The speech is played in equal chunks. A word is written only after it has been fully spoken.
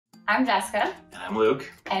I'm Jessica. And I'm Luke.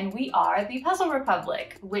 And we are the Puzzle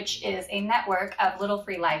Republic, which is a network of little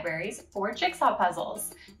free libraries for jigsaw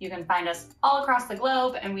puzzles. You can find us all across the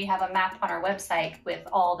globe, and we have a map on our website with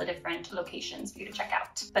all the different locations for you to check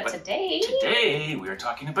out. But today we are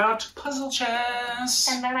talking about puzzle chess.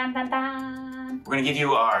 Dun, dun, dun, dun. We're going to give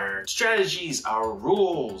you our strategies, our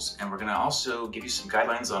rules, and we're going to also give you some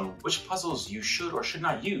guidelines on which puzzles you should or should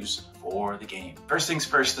not use for the game. First things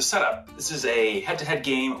first, the setup. This is a head-to-head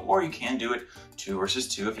game, or you can do it 2 versus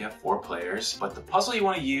 2 if you have 4 players. But the puzzle you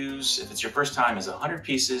want to use, if it's your first time, is 100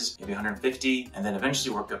 pieces, maybe 150, and then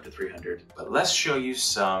eventually work up to 300. But let's show you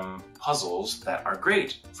some puzzles that are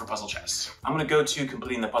great for puzzle chess. I'm going to go to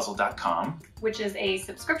completingthepuzzle.com, which is a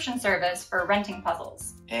subscription service for renting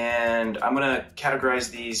puzzles. And I'm going to categorize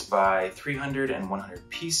these by 300 and 100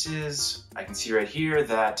 pieces. I can see right here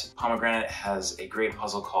that Pomegranate has a great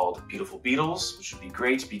puzzle called Beautiful Beetles, which would be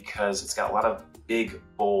great because it's got a lot of big,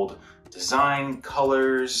 bold design,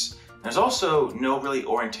 colors. There's also no really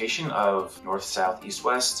orientation of north, south, east,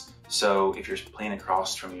 west. So if you're playing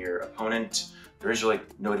across from your opponent, there is really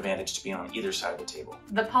no advantage to being on either side of the table.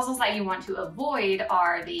 The puzzles that you want to avoid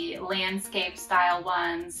are the landscape style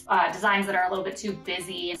ones, designs that are a little bit too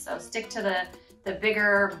busy. So stick to the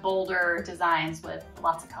bigger, bolder designs with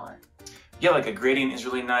lots of color. Yeah, like a gradient is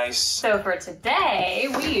really nice. So for today,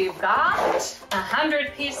 we've got a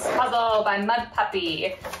 100-piece puzzle by Mud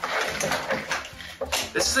Puppy.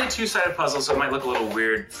 This is a 2-sided puzzle, so it might look a little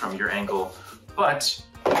weird from your angle, but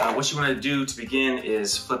what you want to do to begin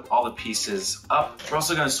is flip all the pieces up. We're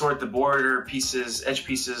also going to sort the border pieces, edge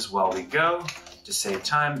pieces while we go to save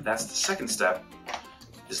time. That's the second step,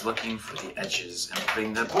 is looking for the edges and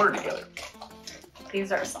putting the border together.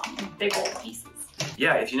 These are some big old pieces.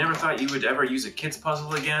 Yeah, if you never thought you would ever use a kid's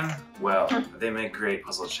puzzle again, well, they make great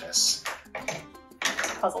puzzle chess.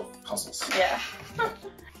 Puzzles. Yeah.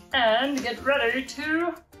 And get ready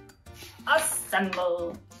to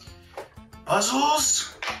assemble.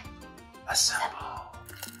 Puzzles, assemble.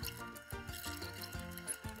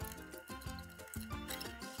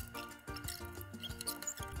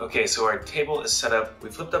 Okay, so our table is set up. We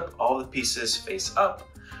flipped up all the pieces face up.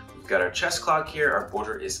 We've got our chess clock here. Our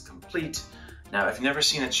border is complete. Now, if you've never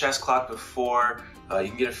seen a chess clock before, you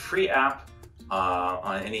can get a free app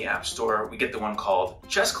on any app store. We get the one called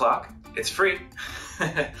Chess Clock. It's free.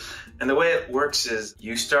 And the way it works is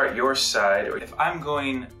you start your side, or if I'm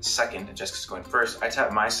going second and Jessica's going first, I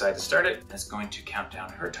tap my side to start it, and it's going to count down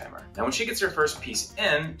her timer. Now, when she gets her first piece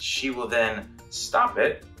in, she will then stop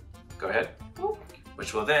it. Go ahead.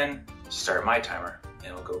 Which will then start my timer.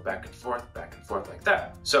 And it'll go back and forth like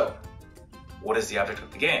that. So, what is the object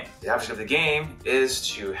of the game? The object of the game is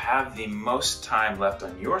to have the most time left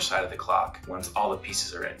on your side of the clock once all the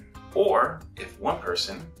pieces are in. Or, if one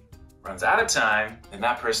person runs out of time, then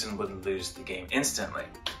that person would lose the game instantly.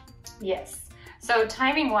 Yes. So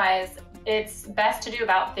timing-wise, it's best to do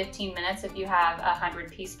about 15 minutes if you have a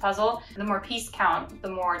 100-piece puzzle. The more piece count, the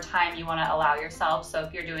more time you want to allow yourself. So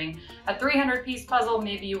if you're doing a 300-piece puzzle,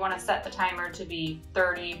 maybe you want to set the timer to be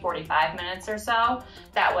 30, 45 minutes or so.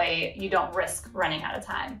 That way you don't risk running out of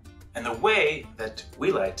time. And the way that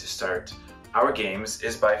we like to start our games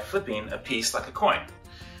is by flipping a piece like a coin.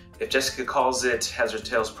 If Jessica calls it heads or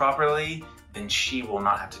tails properly, then she will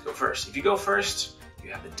not have to go first. If you go first,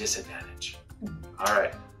 you have the disadvantage. All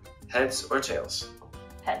right, heads or tails?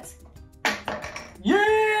 Heads.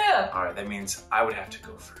 Yeah! All right, that means I would have to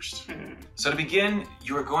go first. So to begin,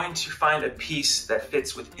 you are going to find a piece that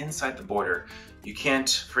fits inside the border. You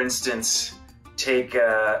can't, for instance, take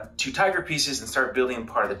 2 tiger pieces and start building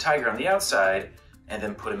part of the tiger on the outside and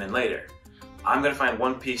then put them in later. I'm gonna find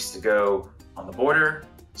one piece to go on the border,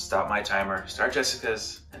 stop my timer, start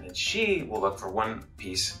Jessica's, and then she will look for one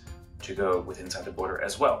piece to go inside the border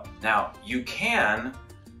as well. Now, you can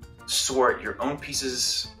sort your own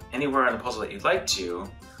pieces anywhere on the puzzle that you'd like to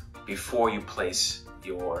before you place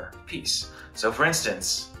your piece. So for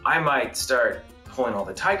instance, I might start pulling all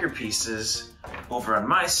the tiger pieces over on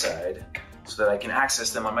my side so that I can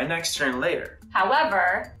access them on my next turn later.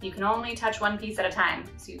 However, you can only touch one piece at a time.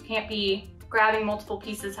 So you can't be grabbing multiple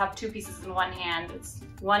pieces, have 2 pieces in one hand. It's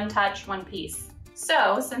one touch, one piece.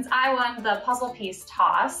 So since I won the puzzle piece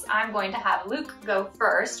toss, I'm going to have Luke go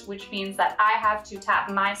first, which means that I have to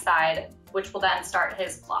tap my side, which will then start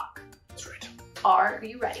his clock. That's right. Are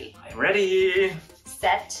you ready? I'm ready.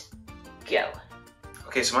 Set, go.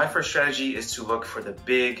 Okay, so my first strategy is to look for the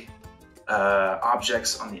big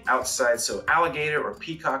objects on the outside. So alligator or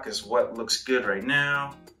peacock is what looks good right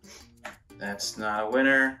now. That's not a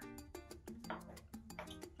winner.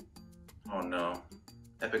 Oh no,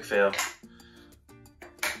 epic fail.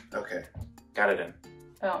 Okay, got it in.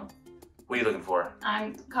 Boom. What are you looking for?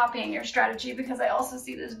 I'm copying your strategy because I also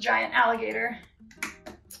see this giant alligator.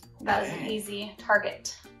 That is an easy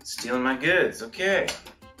target. Stealing my goods, okay.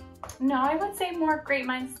 No, I would say more great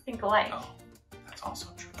minds think alike. Oh, that's also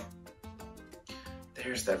true.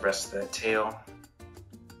 There's that rest of that tail.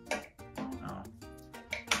 Oh,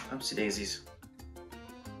 oopsie daisies.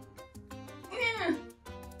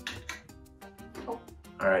 Oh.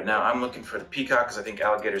 All right, now I'm looking for the peacock because I think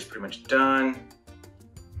alligator's pretty much done.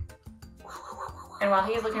 And while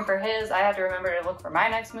he's looking for his, I have to remember to look for my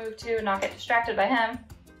next move too and not get distracted by him.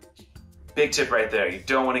 Big tip right there. You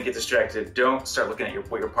don't want to get distracted. Don't start looking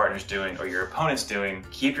at what your partner's doing or your opponent's doing.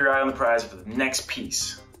 Keep your eye on the prize for the next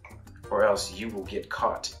piece, or else you will get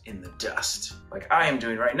caught in the dust, like I am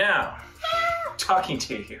doing right now, talking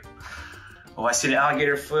to you. Oh, I see an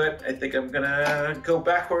alligator foot. I think I'm gonna go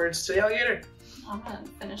backwards to the alligator. I'm gonna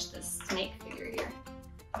finish this snake figure here.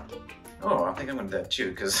 Oh, I think I'm gonna do that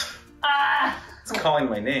too, because Ah! it's calling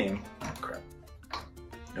my name. Oh, crap.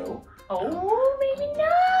 No. Oh, maybe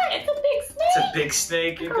not. It's a big snake. It's a big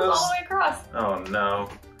snake. It goes all the way across. Oh no.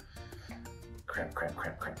 Crap, crap,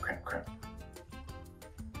 crap, crap, crap, crap.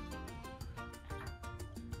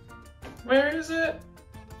 Where is it?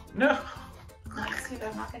 No. Let's see, but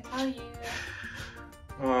I'm not gonna tell you.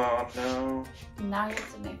 Oh no. Now you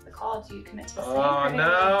have to make the call. Do you commit to the snake? Oh or do you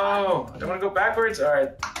no. I don't want to go backwards. All right.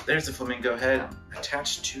 There's the flamingo head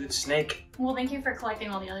attached to the snake. Well, thank you for collecting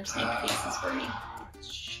all the other snake pieces for me.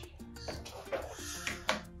 Jeez.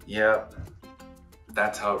 Yep.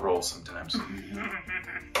 That's how it rolls sometimes.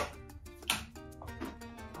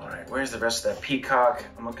 All right. Where's the rest of that peacock?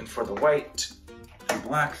 I'm looking for the white and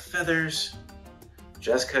black feathers.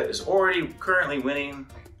 Jessica is currently winning.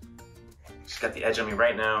 She's got the edge on me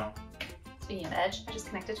right now. Speaking of edge, I just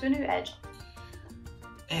connected to a new edge.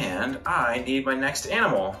 And I need my next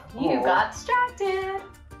animal. You Oh. got distracted.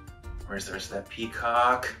 Where's the rest of that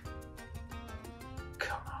peacock?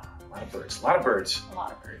 Come on, a lot of birds, a lot of birds. A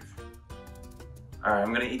lot of birds. All right,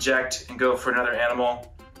 I'm gonna eject and go for another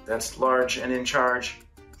animal that's large and in charge.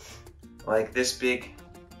 Like this big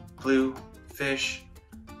blue fish.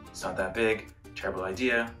 It's not that big, terrible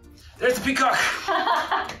idea. There's the peacock!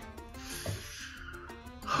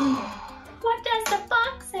 What does the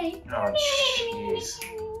fox say? Oh, jeez.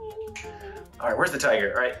 All right, where's the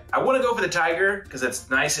tiger? All right, I want to go for the tiger because it's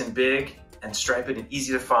nice and big and striped and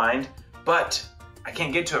easy to find, but I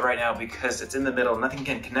can't get to it right now because it's in the middle. Nothing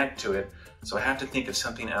can connect to it, so I have to think of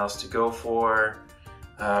something else to go for.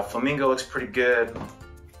 Flamingo looks pretty good.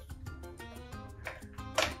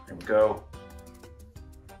 There we go.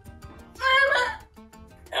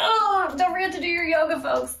 Oh, don't forget to do your yoga,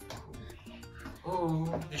 folks. Oh,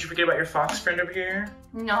 did you forget about your fox friend over here?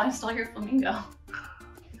 No, I stole your flamingo.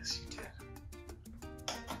 Yes, you did.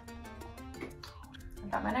 I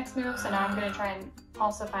got my next move, so now I'm gonna try and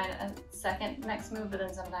also find a second next move, but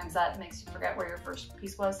then sometimes that makes you forget where your first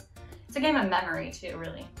piece was. It's a game of memory too,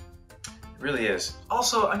 really. It really is.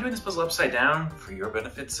 Also, I'm doing this puzzle upside down for your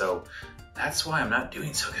benefit, so that's why I'm not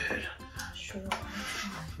doing so good. Sure.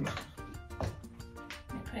 You're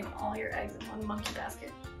putting all your eggs in one monkey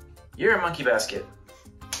basket. You're a monkey basket.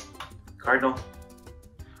 Cardinal.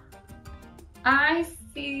 I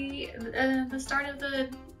see the start of the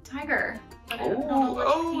tiger. But I don't know which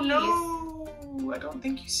piece. No! I don't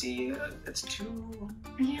think you see it. It's too...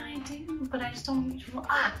 Yeah, I do, but I just don't know which one.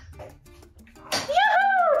 Ah!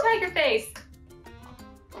 Yahoo! Tiger face!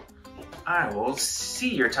 I will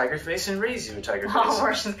see your tiger face and raise you a tiger face. Oh,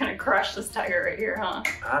 we're just gonna crush this tiger right here, huh?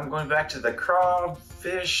 I'm going back to the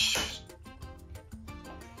crawfish.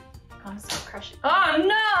 I'm so crushing. Oh no,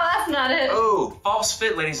 that's not it. Oh, false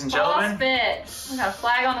fit, ladies and gentlemen. False fit. We got a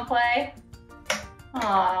flag on the play.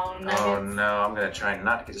 Oh no. Oh no, I'm gonna try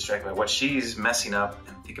not to get distracted by what she's messing up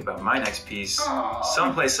and think about my next piece Oh.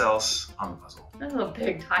 someplace else on the puzzle. This is a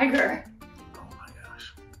big tiger. Oh my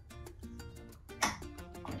gosh.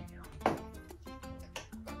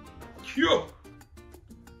 Phew.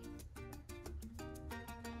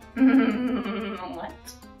 What?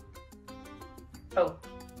 Oh,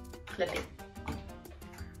 flip it.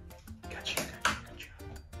 Gotcha.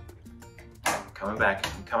 I'm coming back.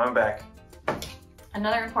 I'm coming back.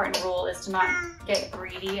 Another important rule is to not get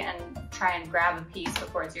greedy and try and grab a piece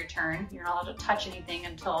before it's your turn. You're not allowed to touch anything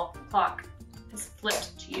until the clock is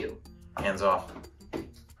flipped to you. Hands off.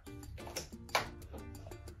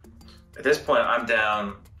 At this point, I'm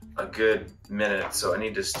down a good minute, so I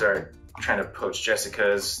need to start trying to poach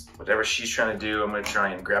Jessica's. Whatever she's trying to do, I'm going to try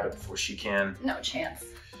and grab it before she can. No chance.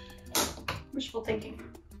 Wishful thinking.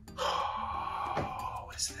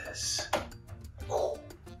 What is this? Oh,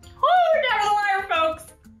 we're down to the wire, folks.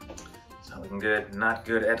 So Not looking good, not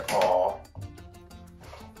good at all.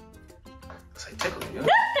 Looks like tickle you.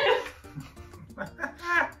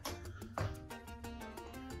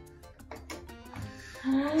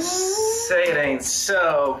 Say it ain't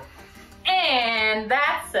so. And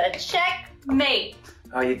that's a checkmate.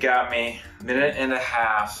 Oh, you got me. Minute and a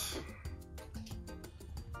half.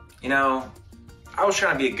 You know, I was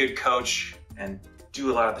trying to be a good coach and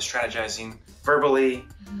do a lot of the strategizing verbally.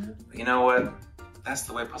 But you know what? That's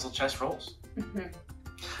the way puzzle chess rolls.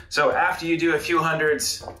 So after you do a few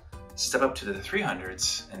hundreds, step up to the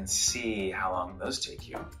 300s and see how long those take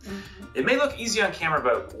you. It may look easy on camera,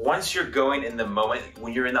 but once you're going in the moment,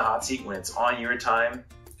 when you're in the hot seat, when it's on your time,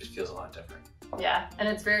 it feels a lot different. Yeah, and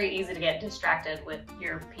it's very easy to get distracted with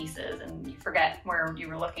your pieces and you forget where you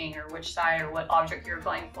were looking or which side or what object you were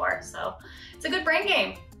going for. So it's a good brain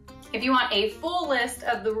game. If you want a full list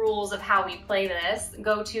of the rules of how we play this,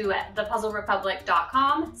 go to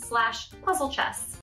thepuzzlerepublic.com/puzzlechess.